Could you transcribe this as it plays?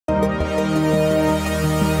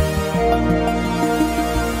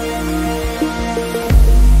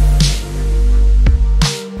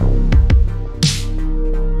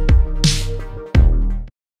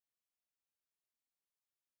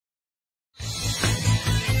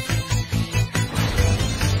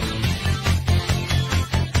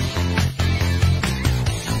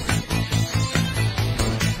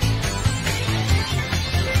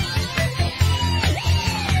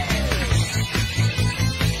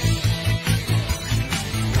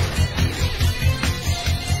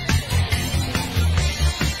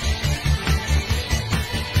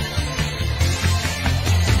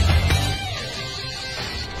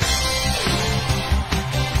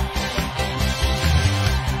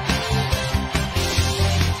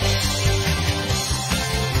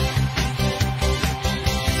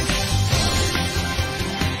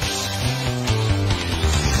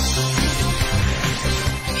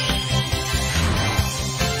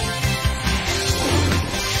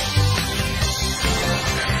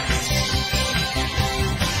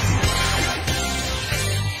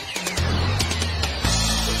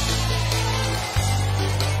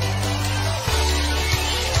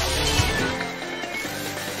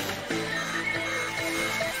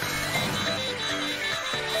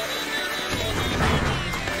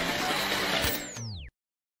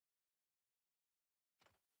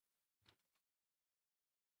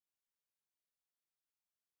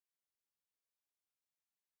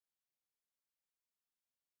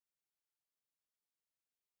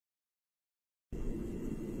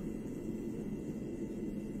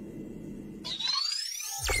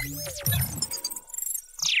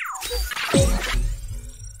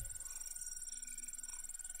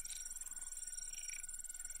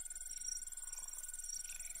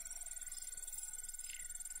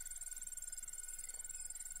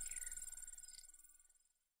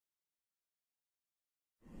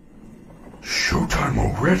Showtime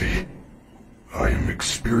already? I am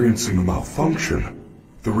experiencing a malfunction.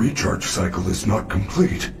 The recharge cycle is not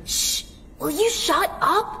complete. Shh! Will you shut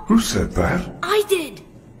up? Who said that? I did!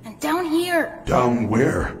 And down here. Down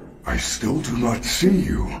where? I still do not see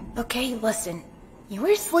you. Okay, listen. You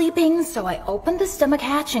were sleeping, so I opened the stomach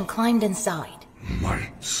hatch and climbed inside. My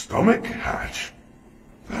stomach hatch?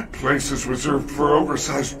 That place is reserved for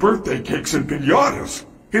oversized birthday cakes and piñatas.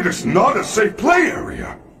 It is not a safe play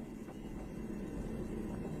area.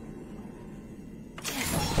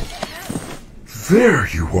 There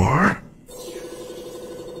you are.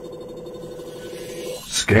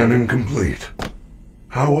 Scanning complete.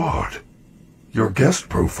 How odd. Your guest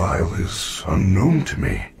profile is unknown to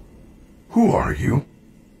me. Who are you?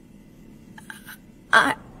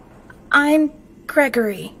 I'm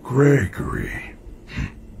Gregory. Gregory.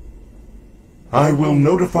 I will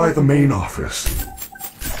notify the main office.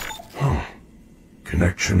 Oh,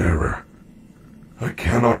 connection error. I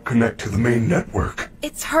cannot connect to the main network.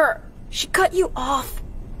 It's her. She cut you off.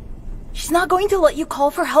 She's not going to let you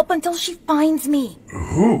call for help until she finds me.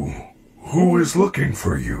 Who? Who is looking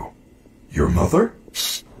for you? Your mother?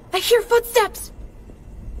 Shh! I hear footsteps!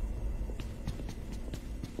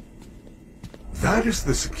 That is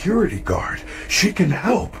the security guard. She can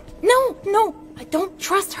help. No, I don't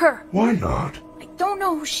trust her. Why not? I don't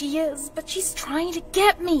know who she is, but she's trying to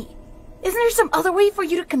get me. Isn't there some other way for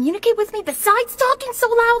you to communicate with me besides talking so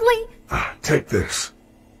loudly? Take this.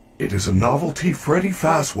 It is a novelty Freddy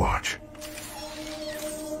Fazwatch.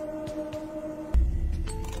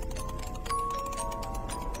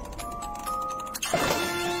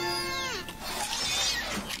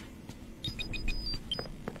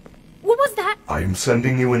 What was that? I am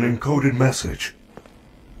sending you an encoded message.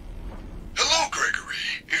 Hello, Gregory.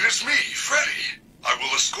 It is me, Freddy. I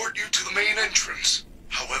will escort you to the main entrance.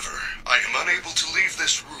 However, I am unable to leave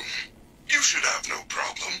this room. You should have no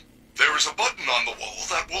problem. There is a button on the wall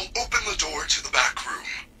that will open the door to the back room.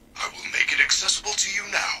 I will make it accessible to you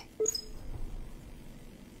now.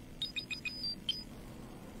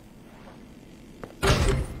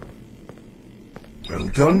 Well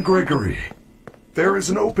done, Gregory. There is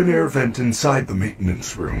an open-air vent inside the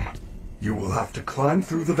maintenance room. You will have to climb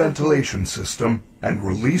through the ventilation system and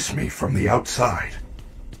release me from the outside.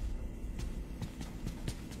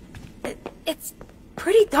 It's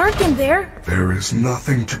pretty dark in there. There is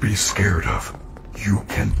nothing to be scared of. You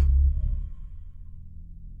can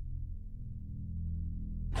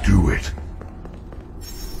do it.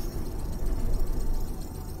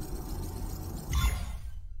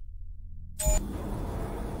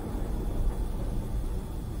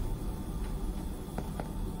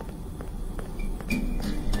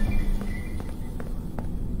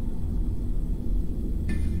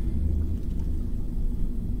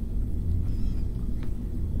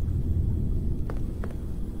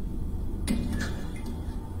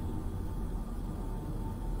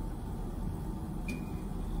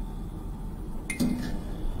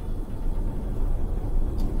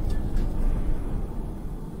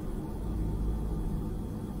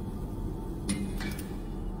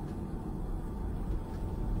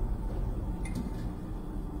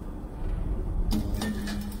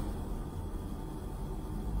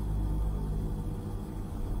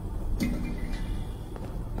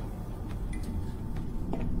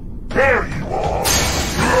 There you are!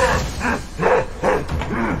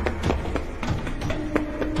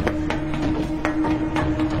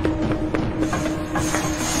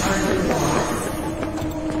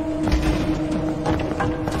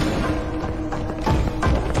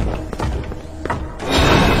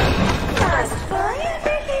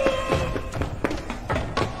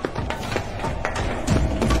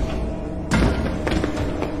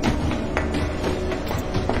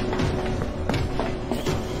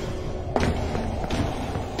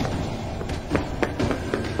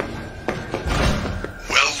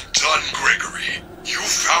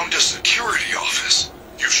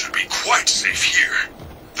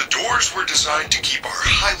 Designed to keep our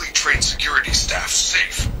highly trained security staff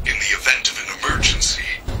safe in the event of an emergency.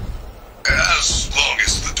 As long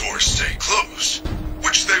as the doors stay closed,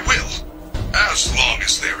 which they will, as long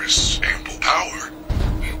as there is ample power.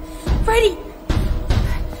 Freddy!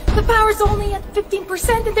 The power's only at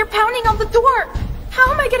 15% and they're pounding on the door!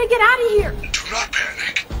 How am I gonna get out of here? Do not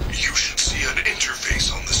panic. You should see an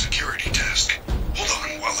interface on the security desk. Hold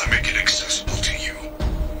on while I make it accessible to you.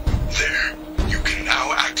 There. You can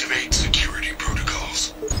now activate security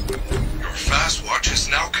protocols. Your fast watch is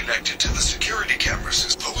now connected to the security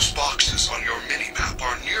cameras. Those boxes on your mini-map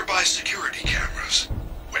are nearby security cameras.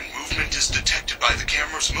 When movement is detected by the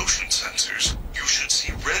camera's motion sensors, you should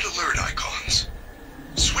see red alert icons.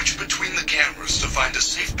 Switch between the cameras to find a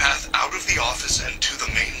safe path out of the office and to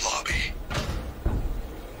the main lobby.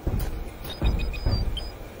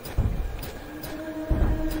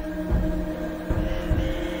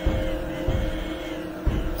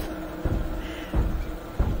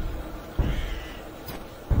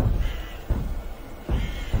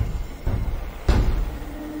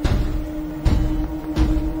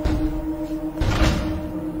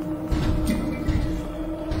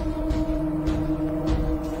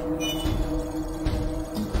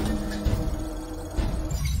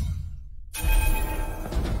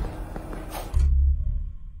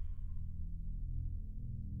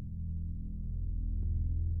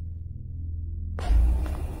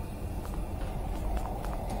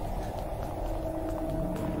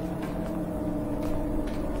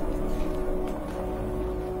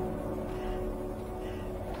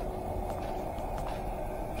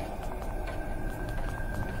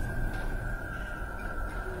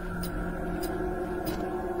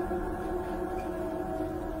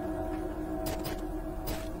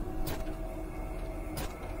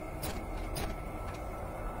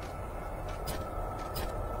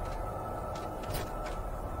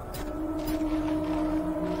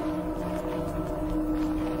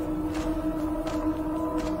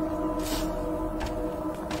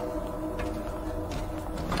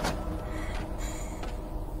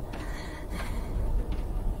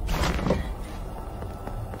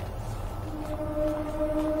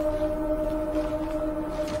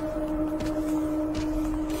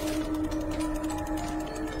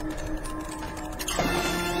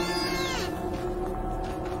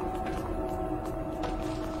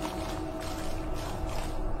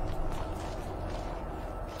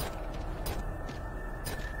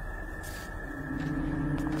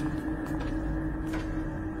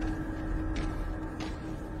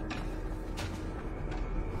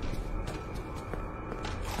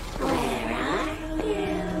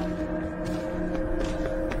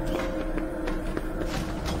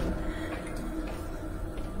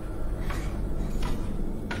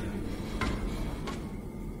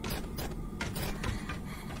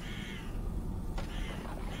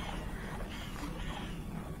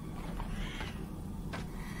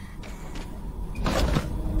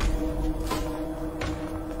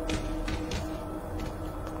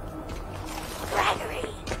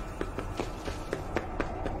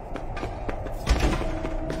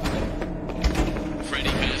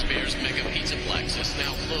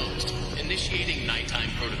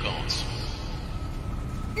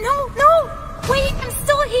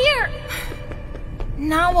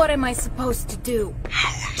 Now what am I supposed to do?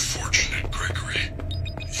 How unfortunate, Gregory.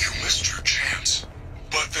 You missed your chance.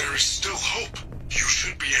 But there is still hope. You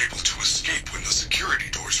should be able to escape when the security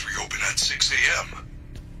doors reopen at 6 a.m.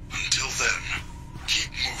 Until then,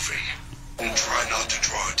 keep moving. And try not to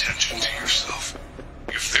draw attention to yourself.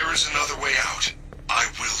 If there is another way out, I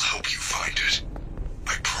will help you find it.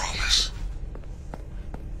 I promise.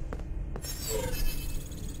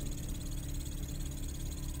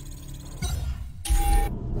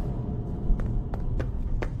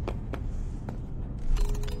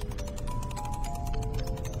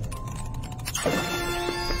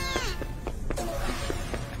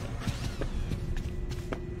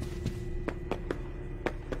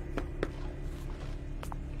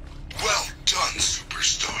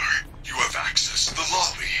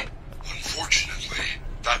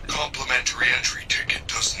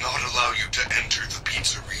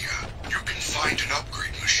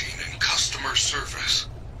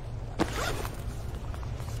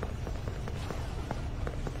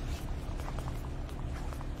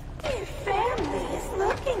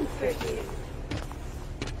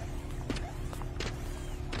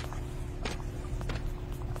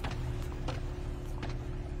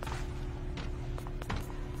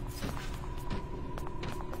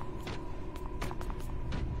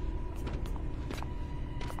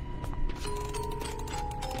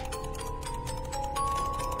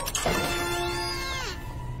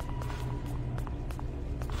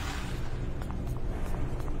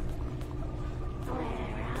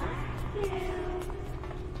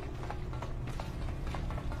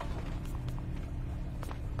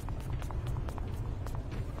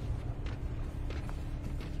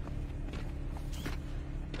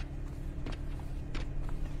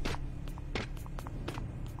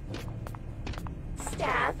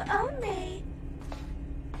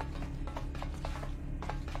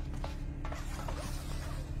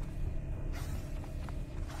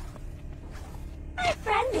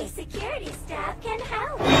 security staff can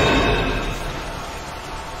help.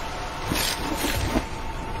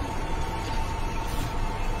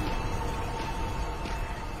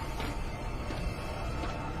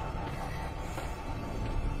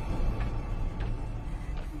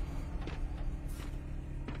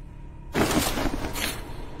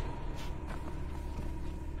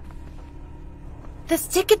 This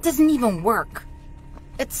ticket doesn't even work.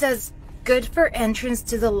 It says, good for entrance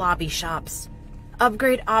to the lobby shops.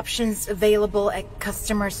 Upgrade options available at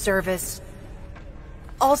customer service.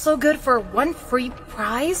 Also good for 1 free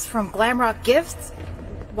prize from Glamrock Gifts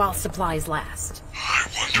while supplies last. I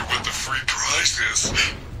wonder what the free prize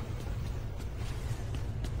is.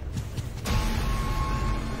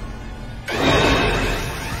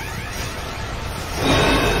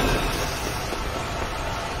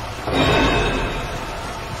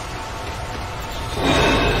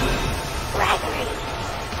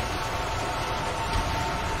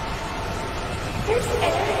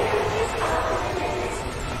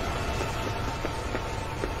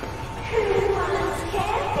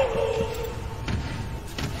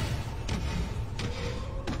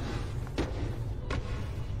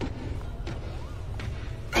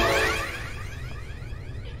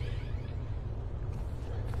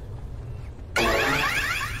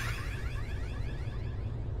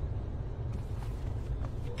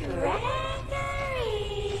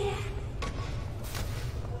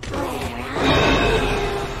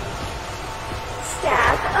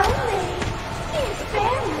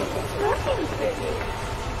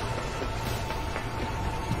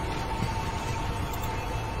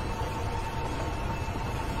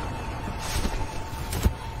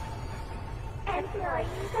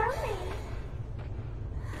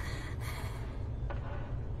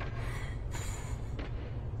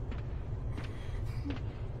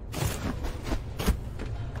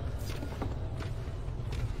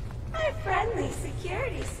 Friendly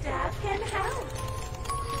security staff can help.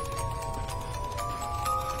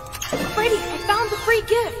 Freddy, I found the free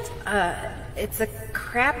gift! It's a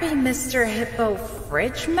crappy Mr. Hippo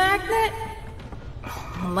fridge magnet?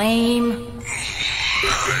 Lame.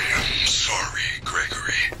 I am sorry,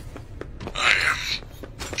 Gregory. I am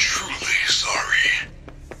truly sorry.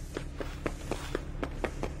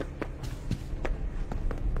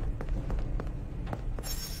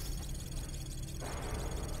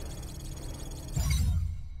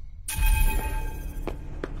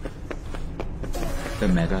 The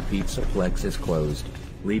Mega Pizzaplex is closed.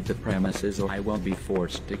 Leave the premises or I will be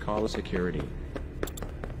forced to call security.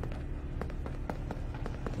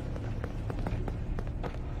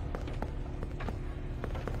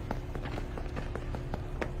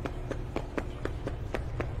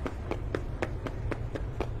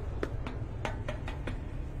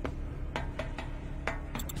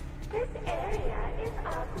 This area is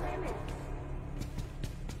off limits.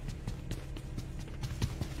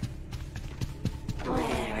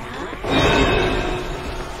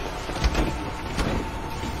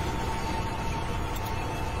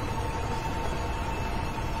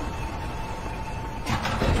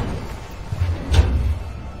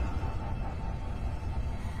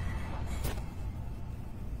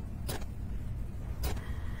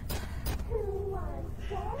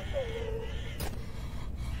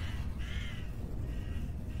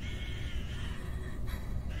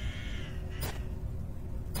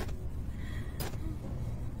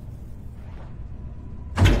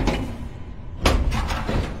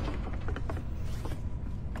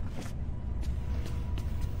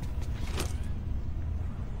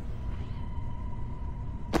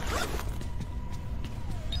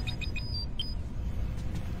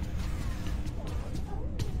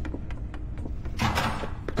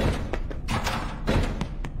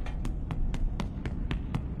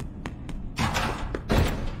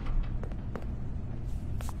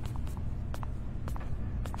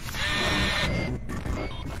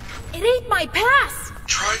 It ate my pass!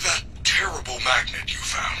 Try that terrible magnet you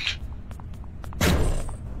found.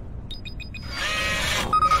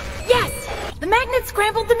 Yes! The magnet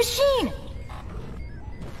scrambled the machine!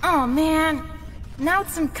 Oh man, now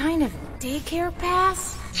it's some kind of daycare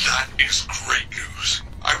pass? That is great news.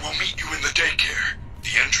 I will meet you in the daycare.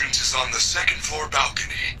 The entrance is on the second floor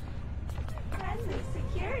balcony. Friendly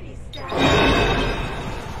security staff.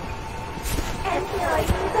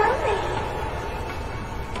 Employees only.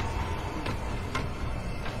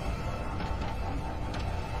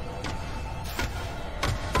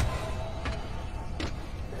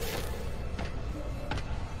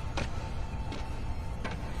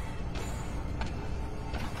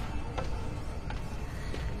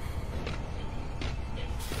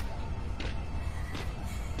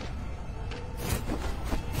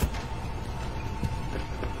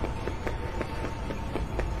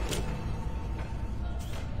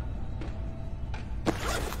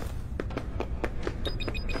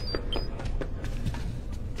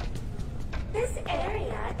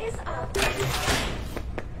 is up.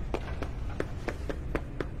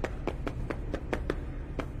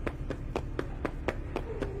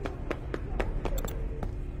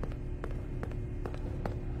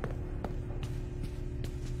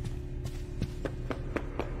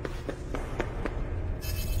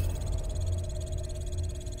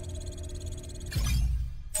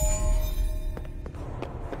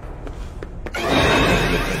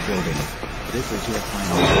 Building. This is your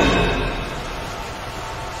final.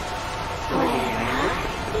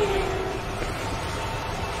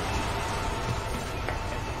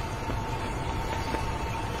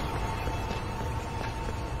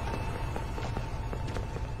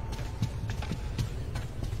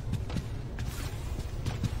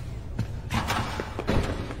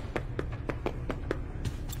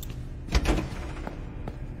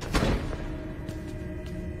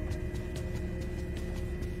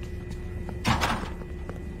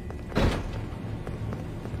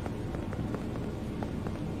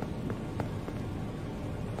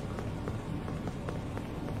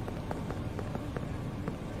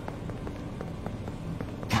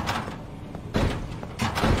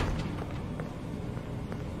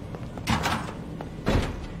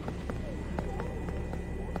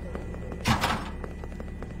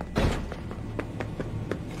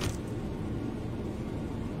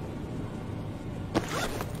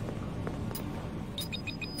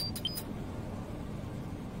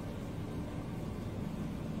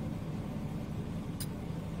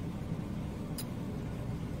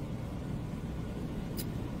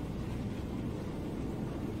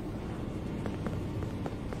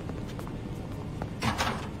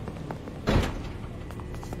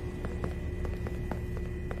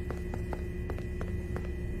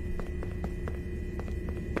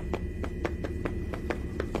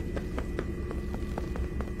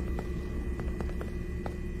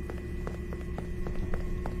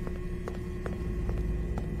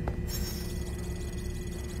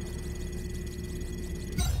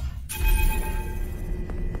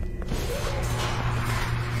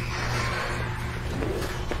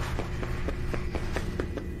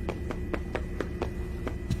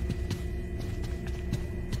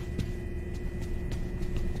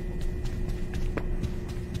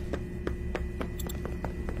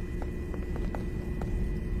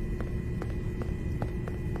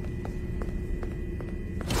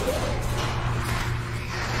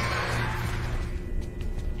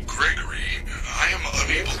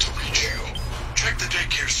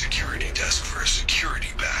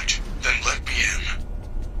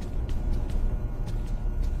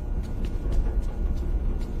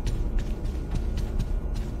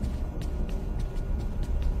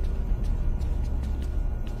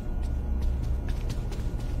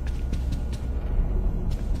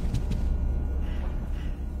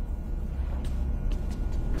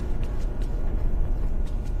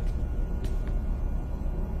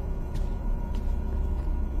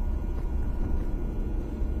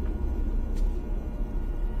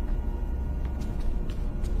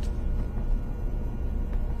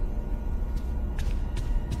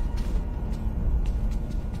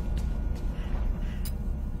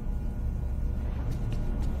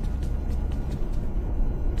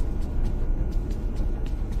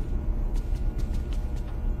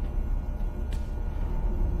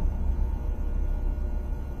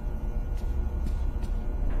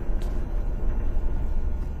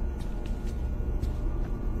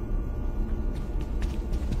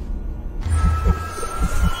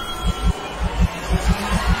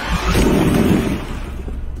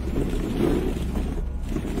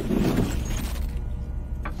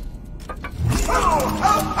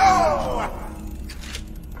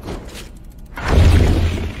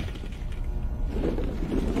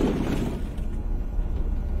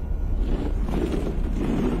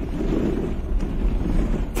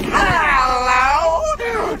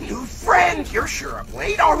 You're sure I'm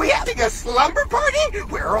late. Are we having a slumber party?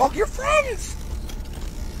 Where are all your friends?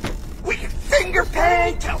 We can finger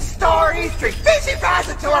paint, tell stories, drink fizzy fast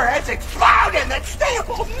until our heads explode, and then stay up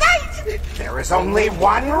all night. There is only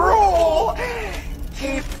one rule.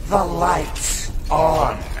 Keep the lights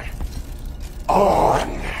on.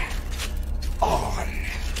 On. On.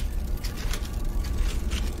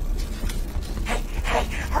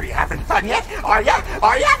 Hey, are you having fun yet? Are ya?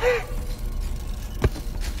 Are ya?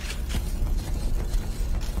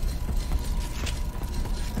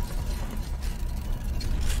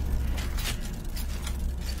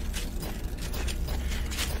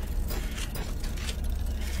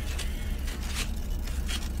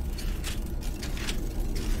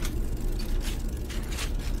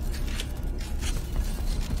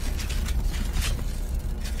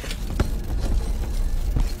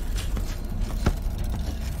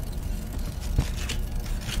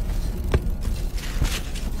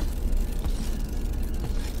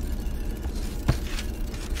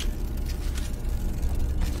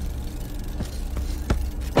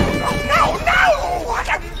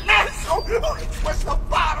 Which was the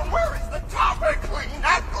bottom? Where is the top? Clean,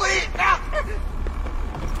 not clean, now!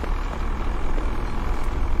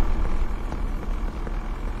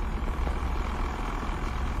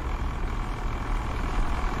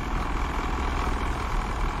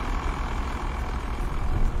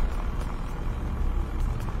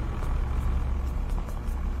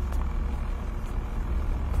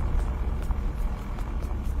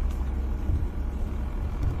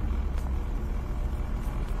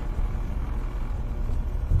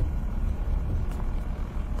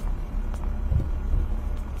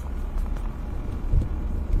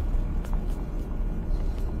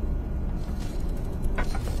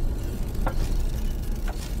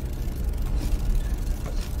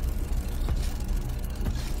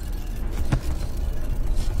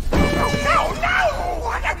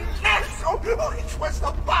 Which was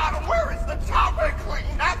the bottom? Where is the top?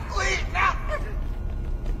 Clean, not clean, now!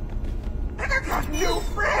 And I got new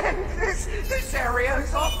friends! This area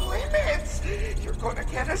is off limits! You're gonna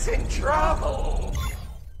get us in trouble!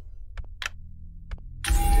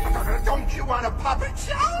 Don't you want a puppet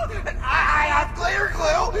show? And I have glitter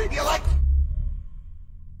glue! You like...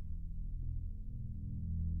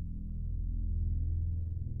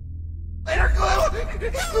 glitter glue?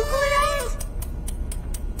 Glue!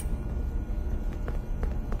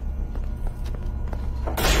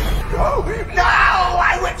 No!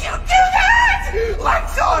 Why would you do that?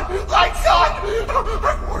 Lights on! Lights on!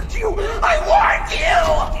 I warned you! I warned you!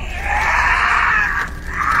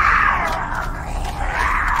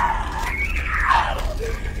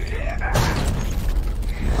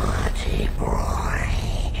 Naughty boy.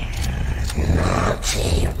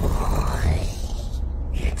 Naughty boy.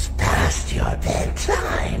 It's past your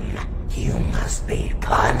bedtime. You must be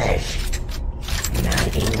punished.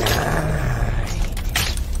 99.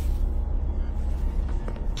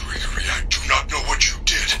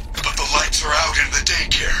 Are out in the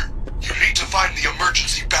daycare. You need to find the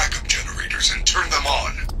emergency backup generators and turn them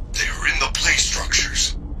on. They are in the play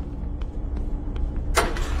structures.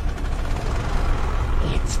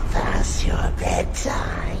 It's past your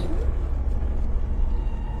bedtime.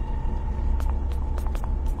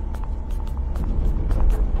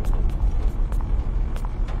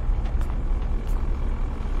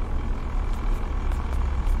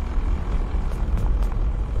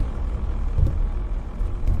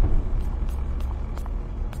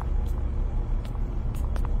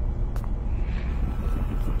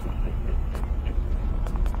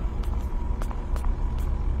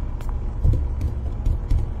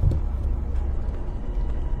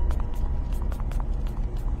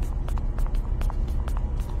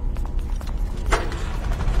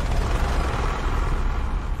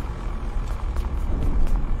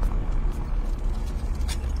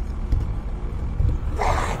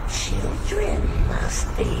 Children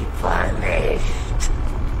must be punished.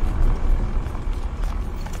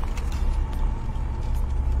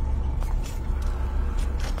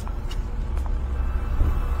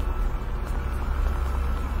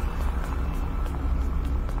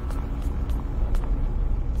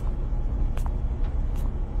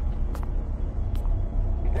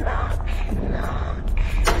 Knock, knock.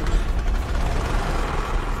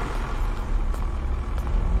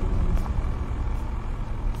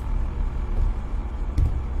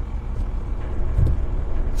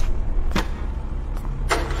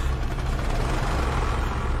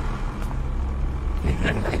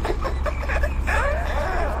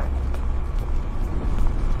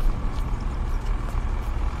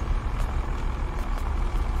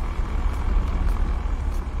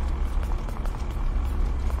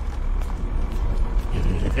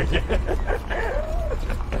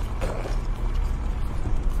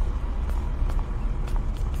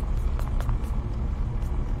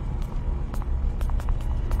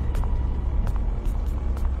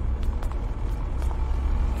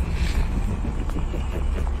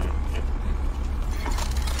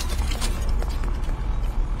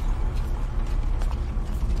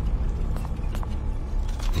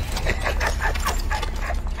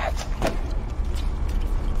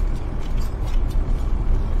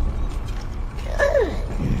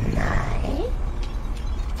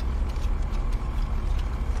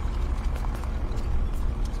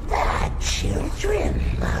 Children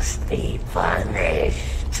must be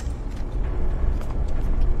punished.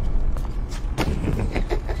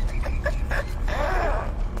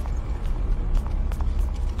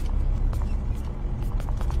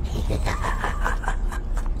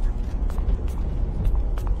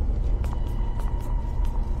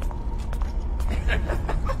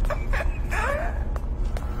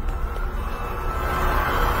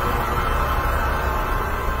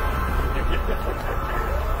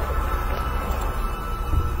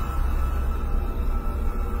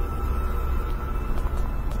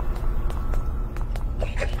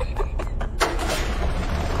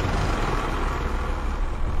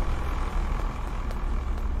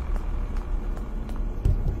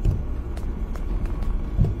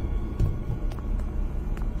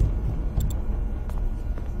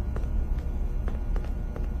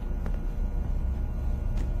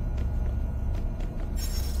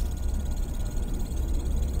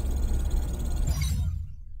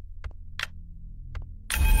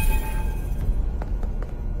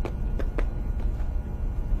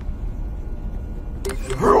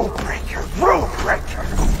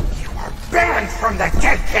 friends from the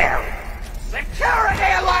daycare!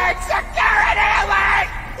 Security alert! Security alert!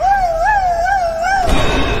 Woo, woo, woo,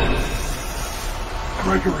 woo!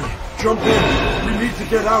 Gregory, jump in! We need to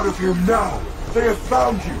get out of here now! They have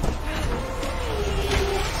found you!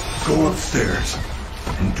 Go upstairs.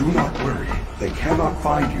 And do not worry, they cannot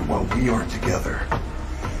find you while we are together.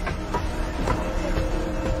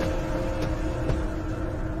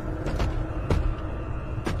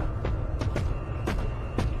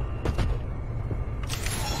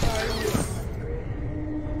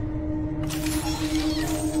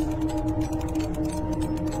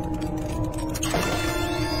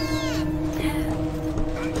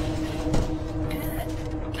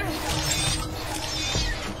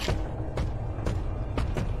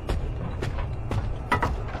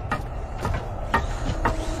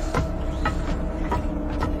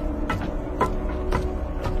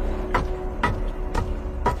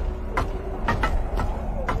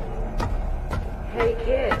 Hey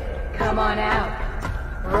kid, come on out.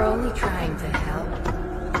 We're only trying to help.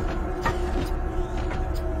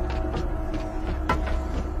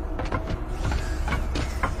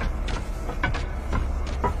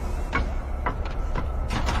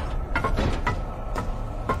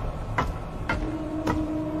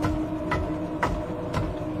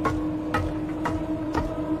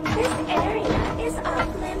 This area is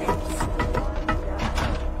off limits.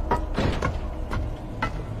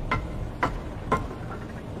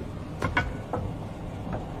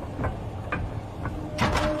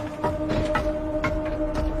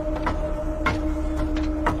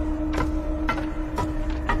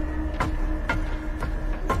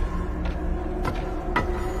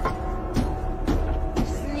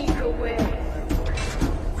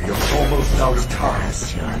 We are almost out of time.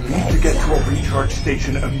 We need to get to a recharge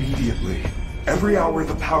station immediately. Every hour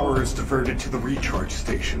the power is diverted to the recharge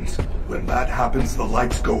stations. When that happens, the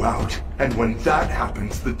lights go out. And when that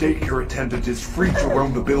happens, the daycare attendant is free to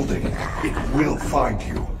roam the building. It will find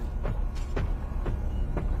you.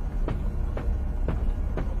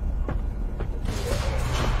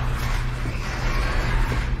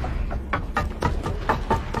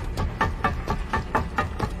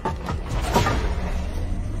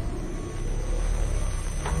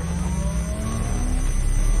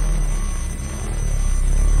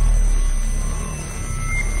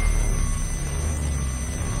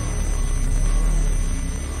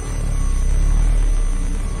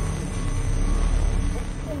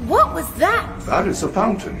 What was that? That is a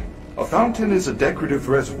fountain. A fountain is a decorative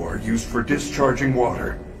reservoir used for discharging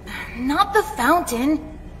water. Not the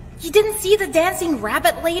fountain. You didn't see the dancing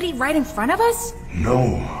rabbit lady right in front of us?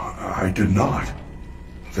 No, I did not.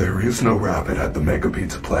 There is no rabbit at the Mega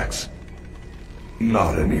Pizzaplex.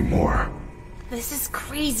 Not anymore. This is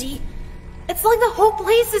crazy. It's like the whole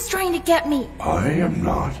place is trying to get me. I am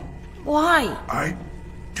not. Why? I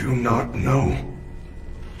do not know.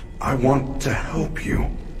 I want to help you.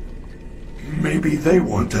 Maybe they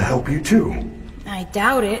want to help you too. I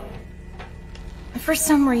doubt it. For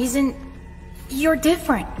some reason, you're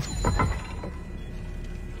different.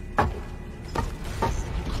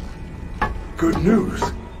 Good news.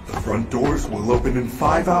 The front doors will open in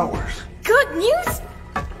 5 hours. Good news?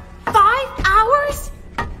 5 hours?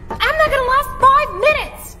 I'm not gonna last 5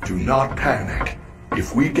 minutes! Do not panic.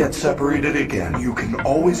 If we get separated again, you can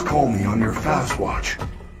always call me on your fast watch.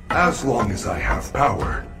 As long as I have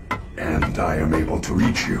power. And I am able to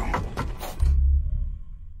reach you.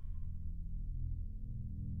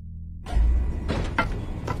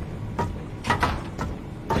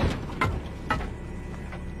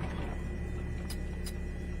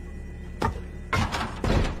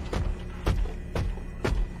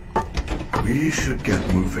 We should get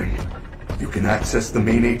moving. You can access the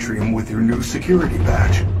main atrium with your new security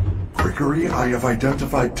badge. Gregory, I have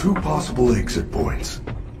identified 2 possible exit points.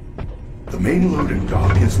 The main loading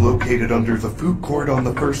dock is located under the food court on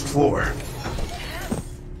the 1st floor.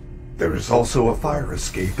 There is also a fire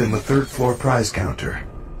escape in the 3rd floor prize counter.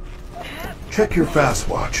 Check your fast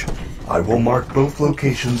watch. I will mark both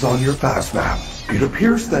locations on your fast map. It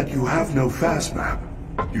appears that you have no fast map.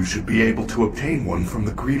 You should be able to obtain one from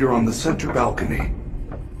the greeter on the center balcony.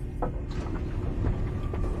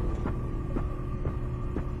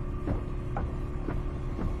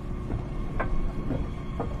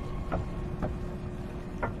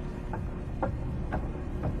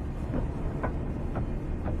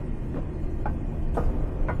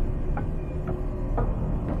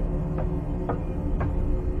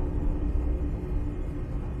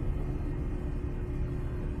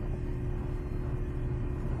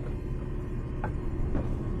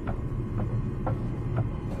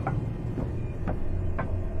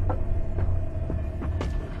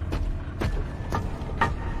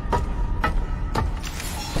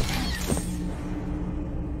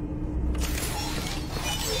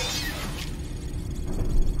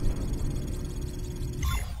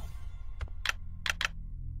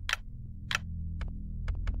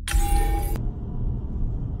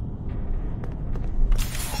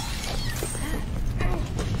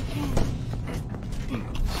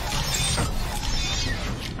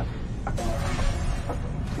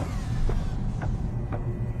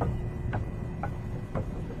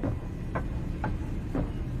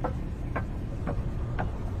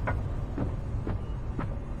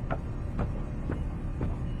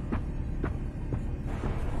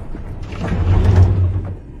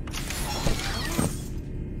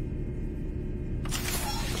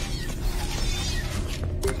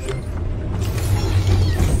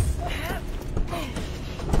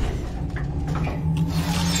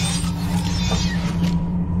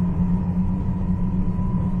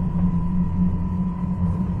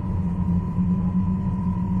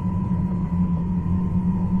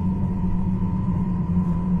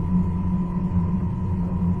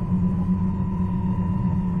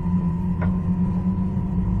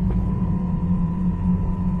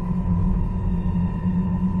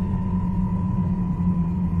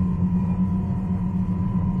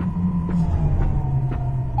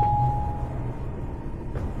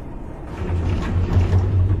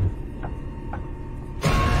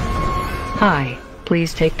 Hi,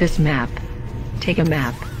 please take this map. Take a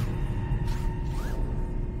map.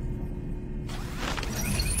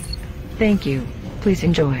 Thank you. Please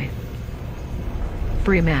enjoy.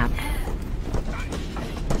 Free map.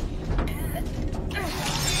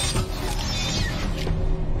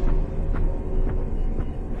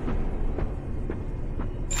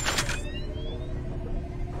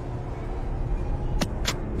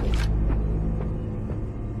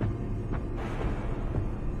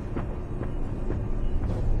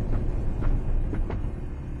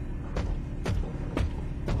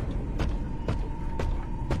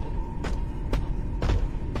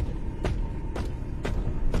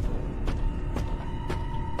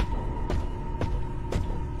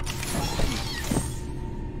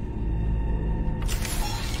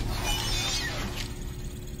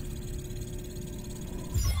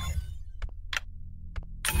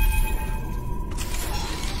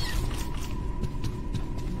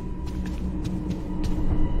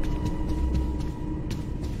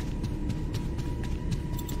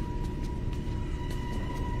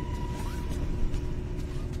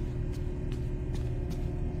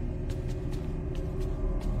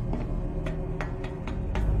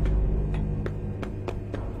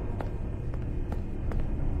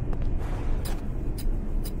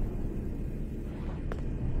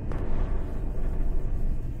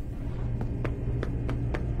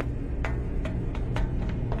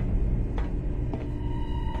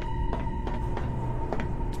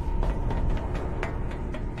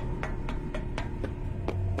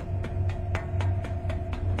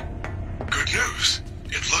 News.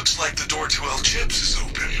 It looks like the door to El Chips is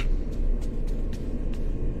open.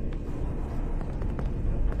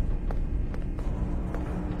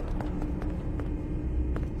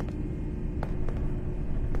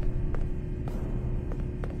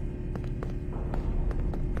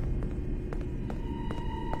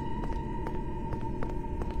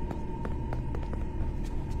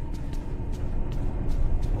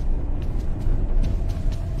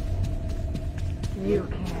 You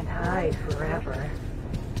can't hide forever.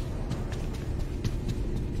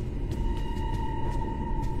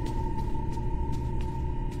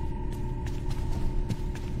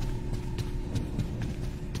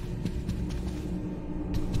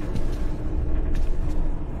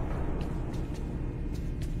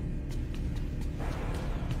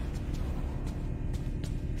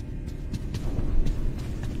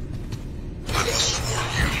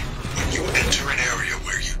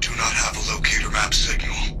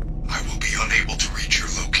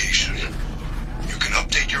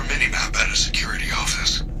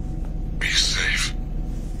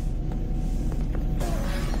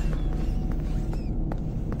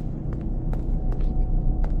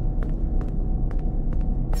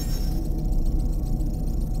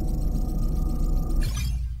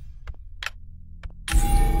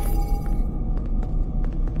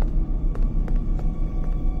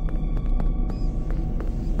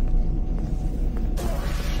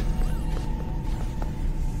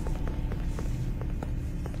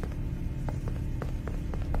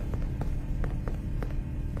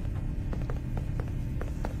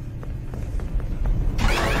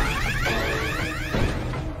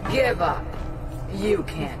 Give up. You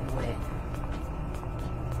can't win.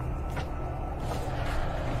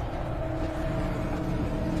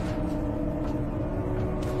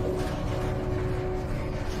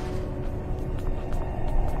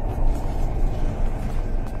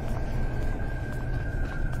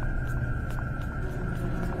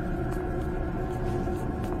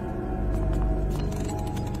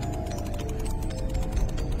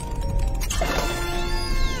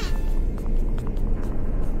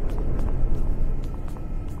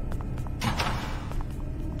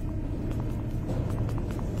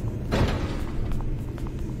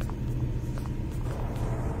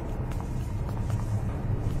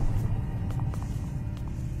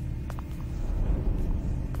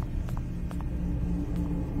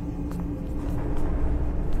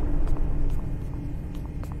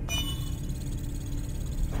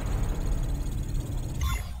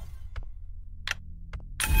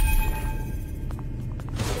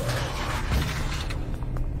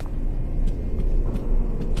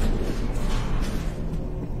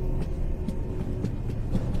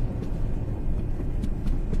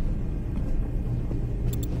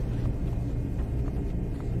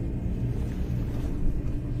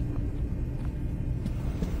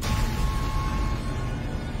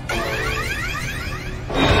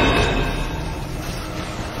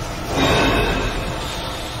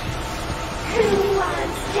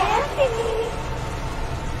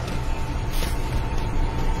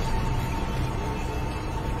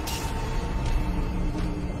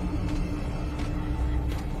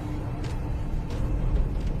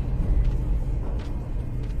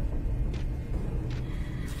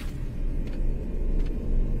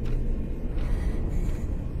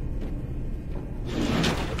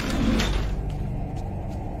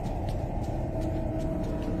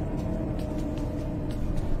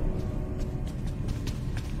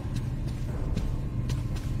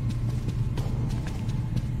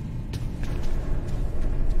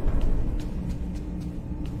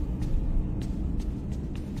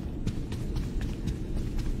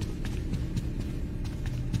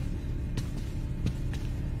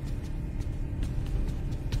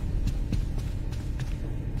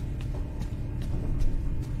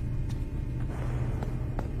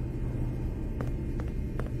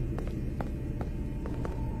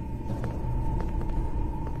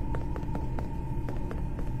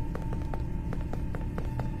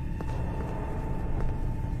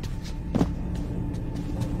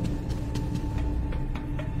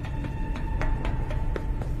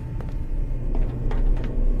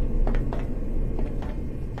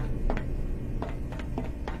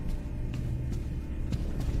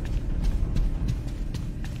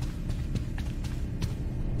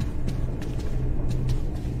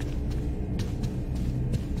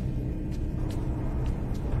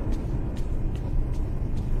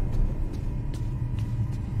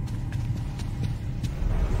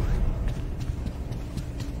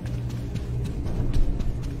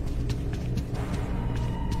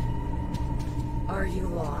 you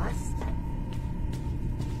lost?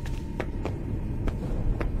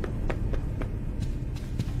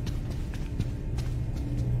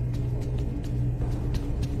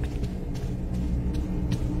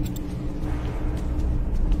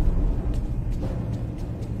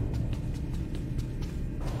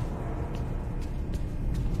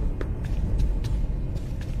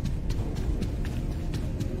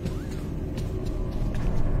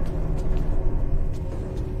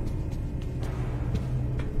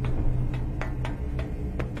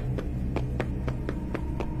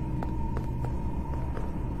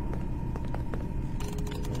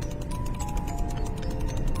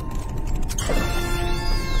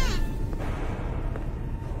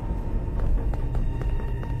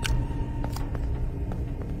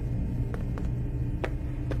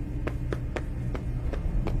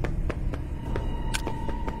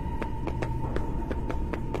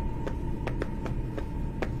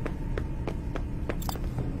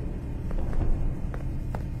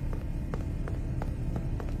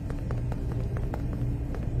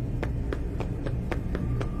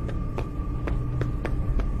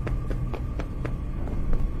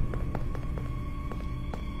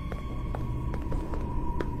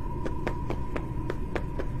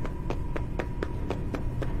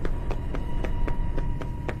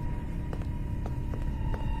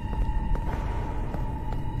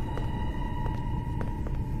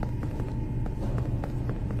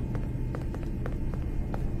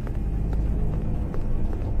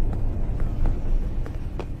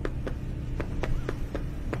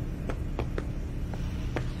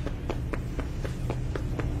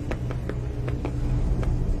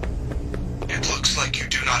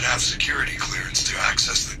 Have security clearance to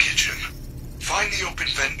access the kitchen. Find the open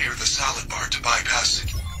vent near the salad bar to bypass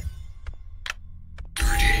security.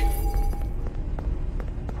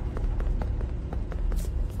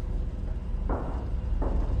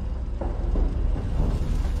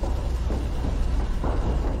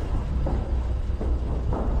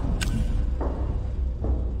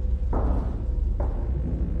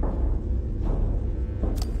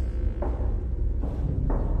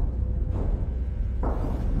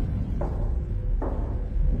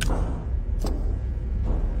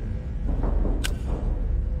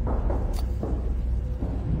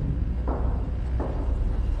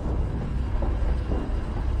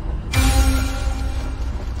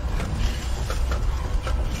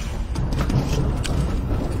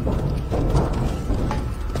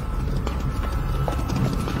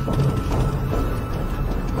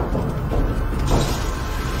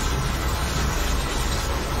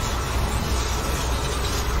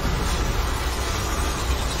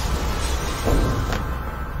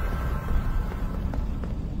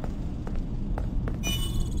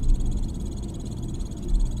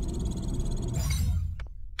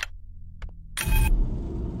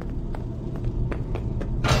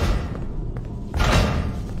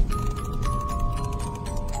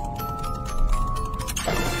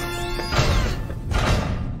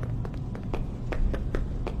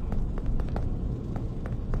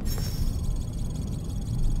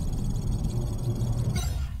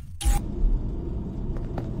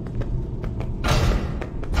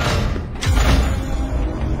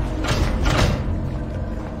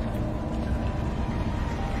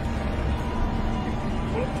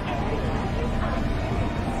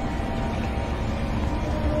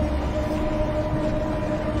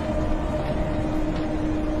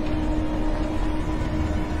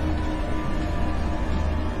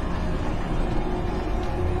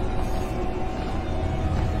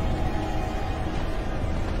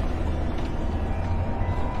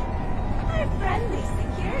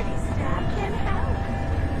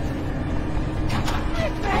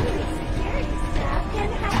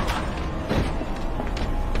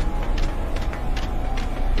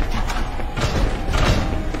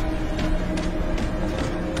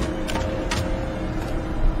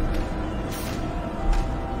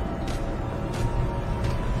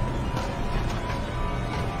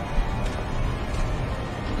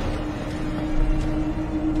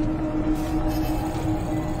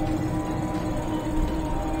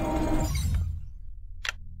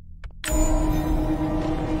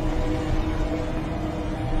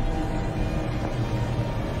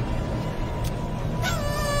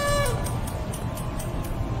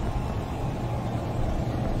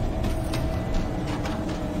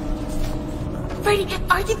 Freddy,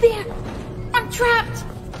 are you there? I'm trapped.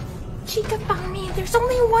 Chica found me. There's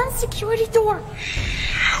only one security door.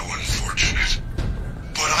 How unfortunate.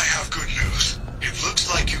 But I have good news. It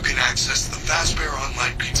looks like you can access the Fazbear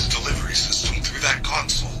Online Pizza delivery system through that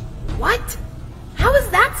console. What? How is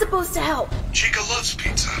that supposed to help? Chica loves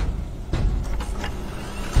pizza.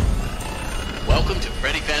 Welcome to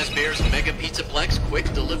Freddy Fazbear's Mega Pizzaplex Quick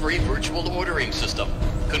Delivery Virtual Ordering System.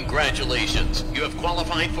 Congratulations, you have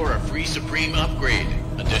qualified for a free Supreme upgrade.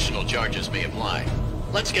 Additional charges may apply.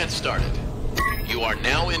 Let's get started. You are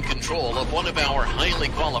now in control of one of our highly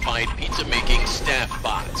qualified pizza-making S.T.A.F.F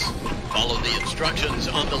bots. Follow the instructions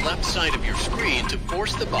on the left side of your screen to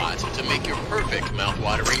force the bot to make your perfect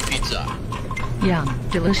mouth-watering pizza. Yum,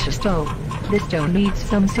 delicious dough. This dough needs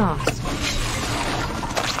some sauce.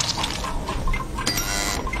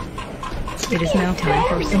 It is now time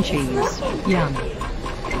for some cheese. Yum.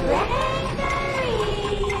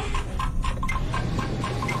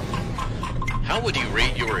 How would you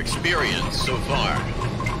rate your experience so far?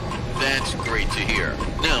 That's great to hear.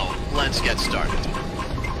 Now, let's get started.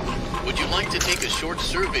 Would you like to take a short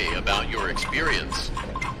survey about your experience?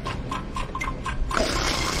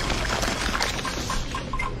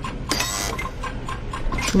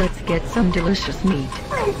 Let's get some delicious meat.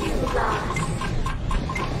 Are you lost?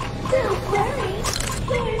 Don't worry,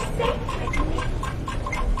 you're safe with me.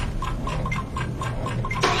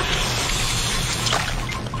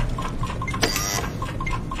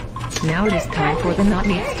 Now it is time for the not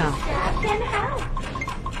meat stuff. Come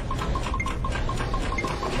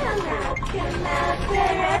out,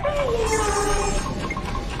 wherever you are.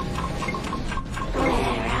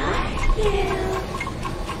 Where are you?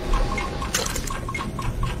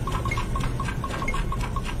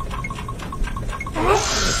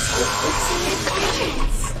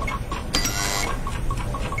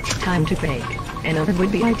 Time to bake. An oven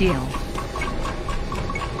would be ideal.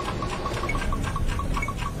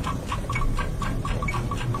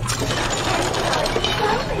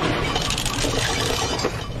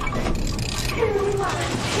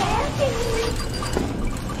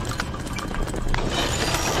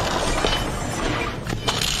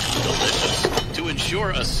 To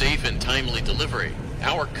ensure a safe and timely delivery,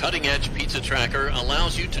 our cutting-edge pizza tracker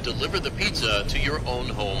allows you to deliver the pizza to your own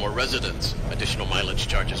home or residence. Additional mileage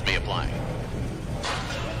charges may apply.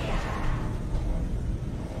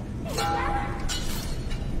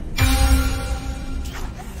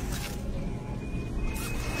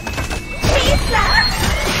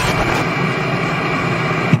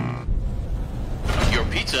 Your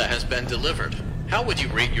pizza has been delivered. How would you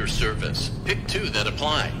rate your service? Pick two that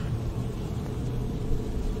apply.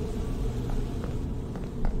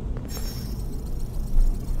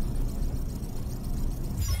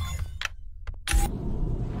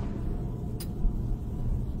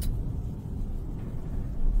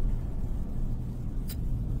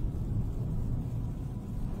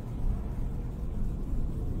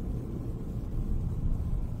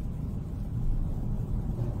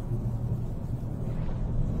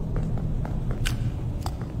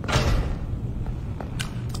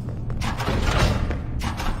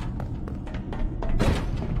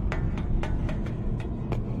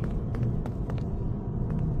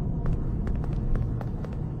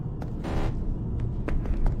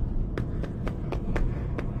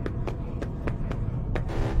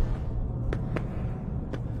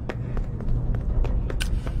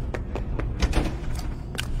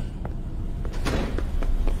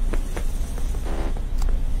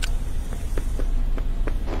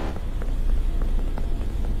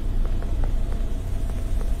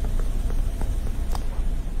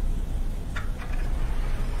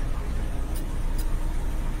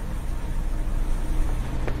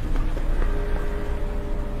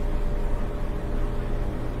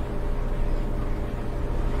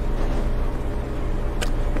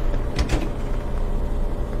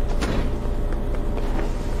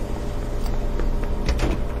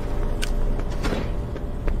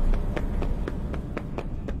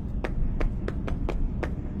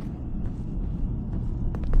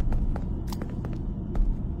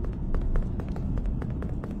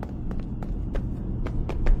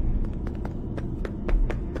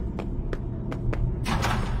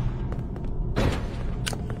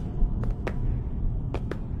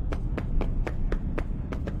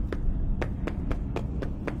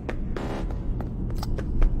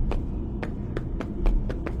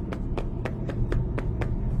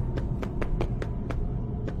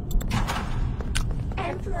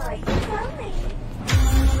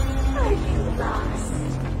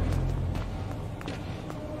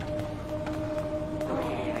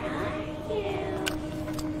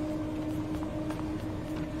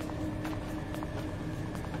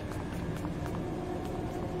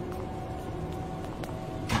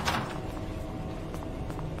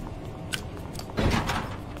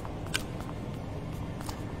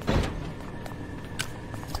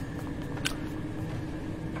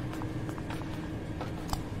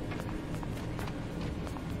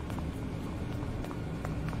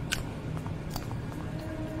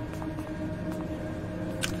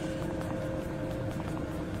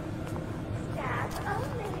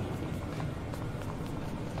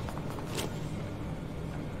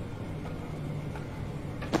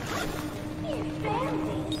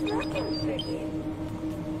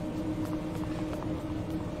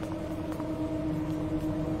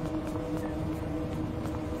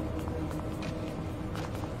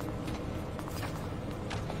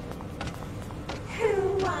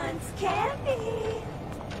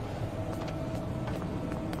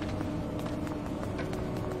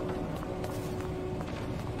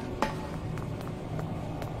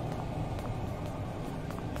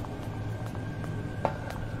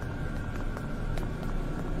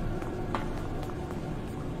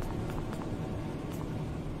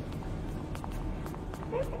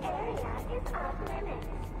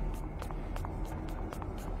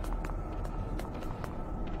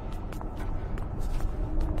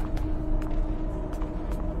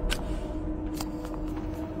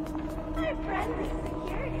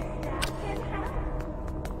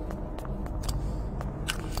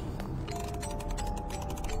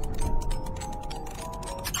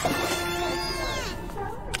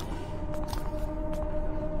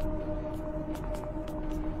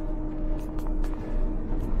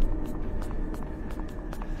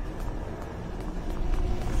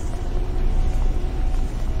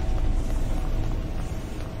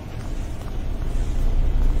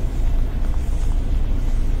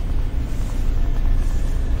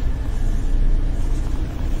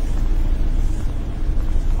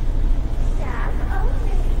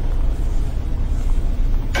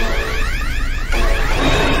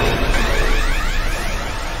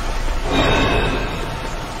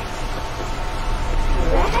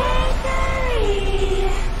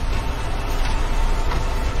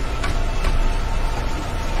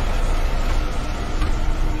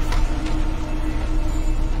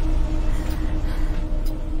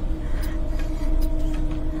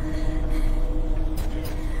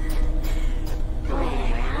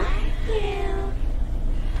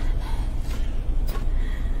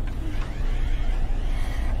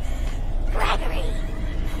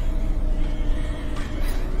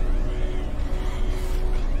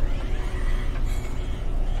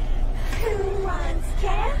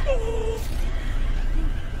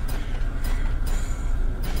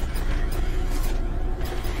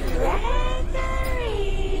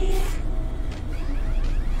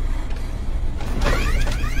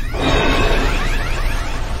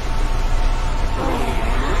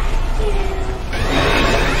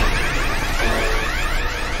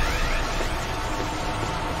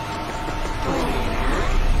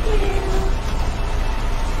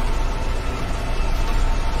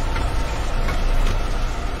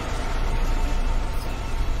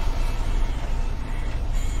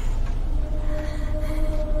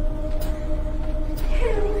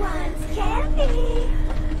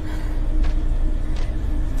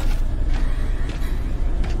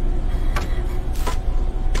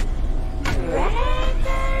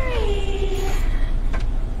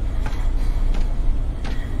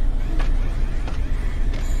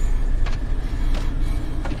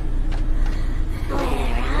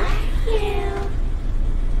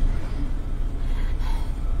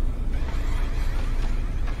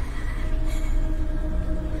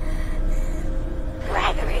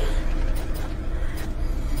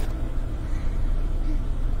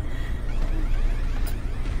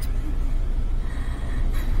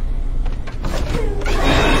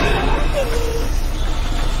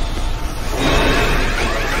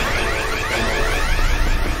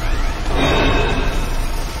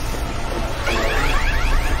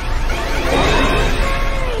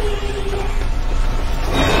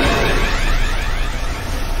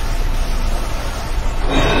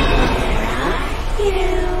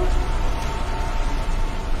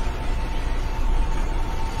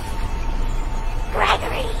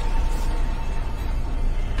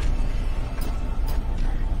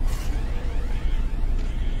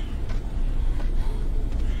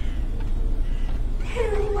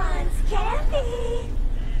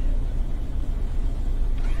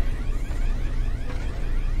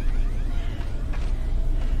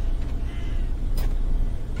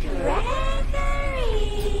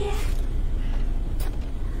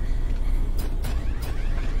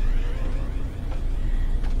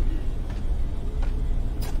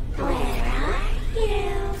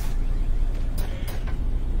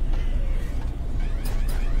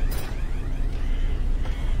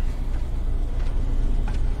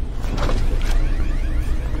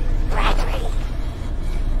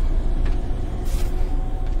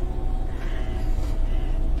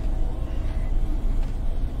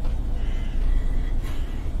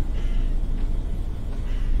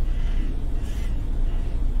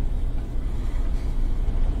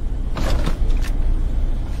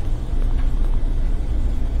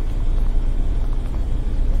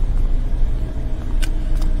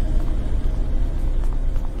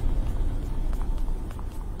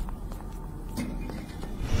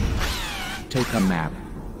 Take a map.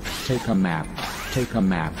 Take a map. Take a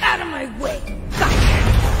map. Out of my way!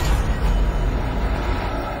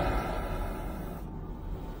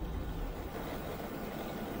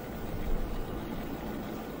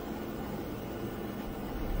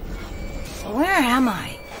 Where am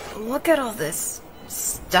I? Look at all this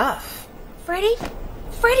stuff. Freddy?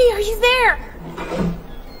 Freddy, are you there?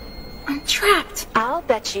 I'm trapped. I'll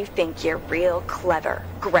bet you think you're real clever,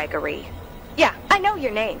 Gregory. Yeah, I know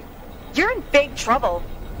your name. You're in big trouble.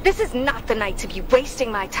 This is not the night to be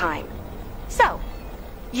wasting my time. So,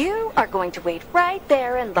 you are going to wait right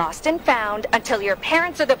there in Lost and Found until your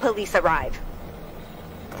parents or the police arrive.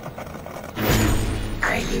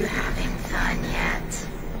 Are you having fun yet?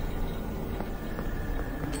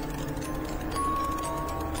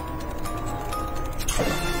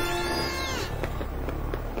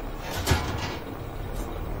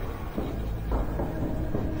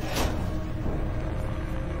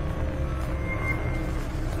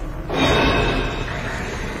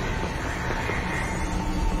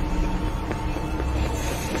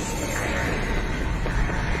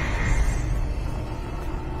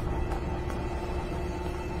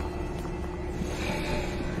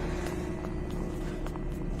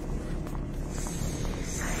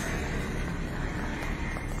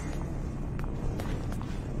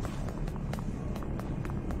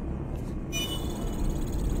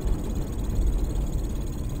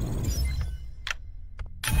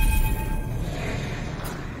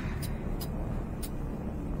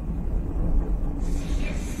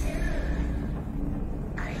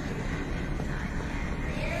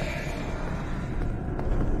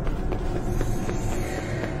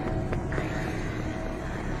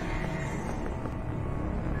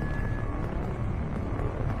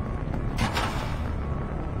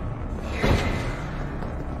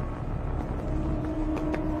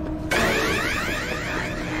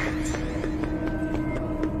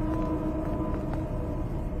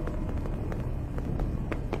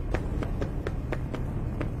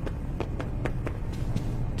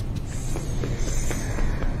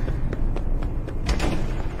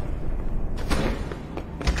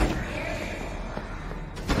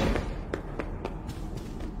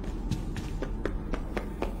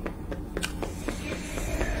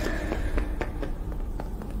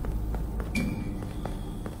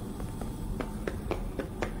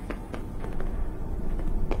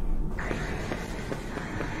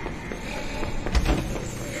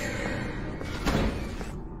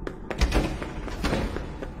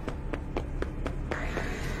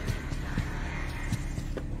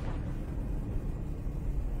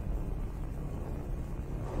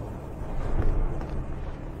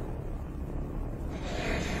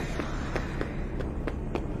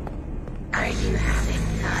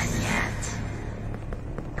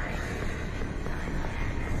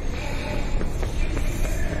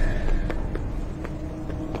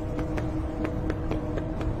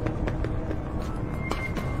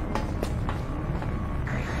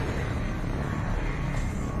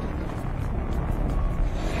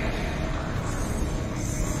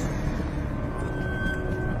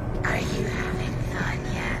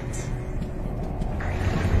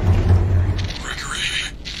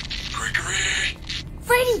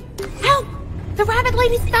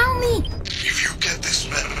 Lady's found me! If you get this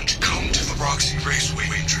message, come to the Roxy Raceway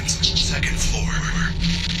entrance, second floor.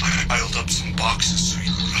 I piled up some boxes so you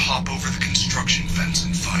could hop over the construction fence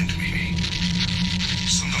and find me.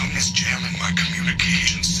 Someone is jamming my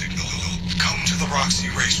communication signal. Come to the Roxy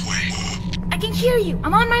Raceway. I can hear you.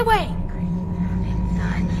 I'm on my way.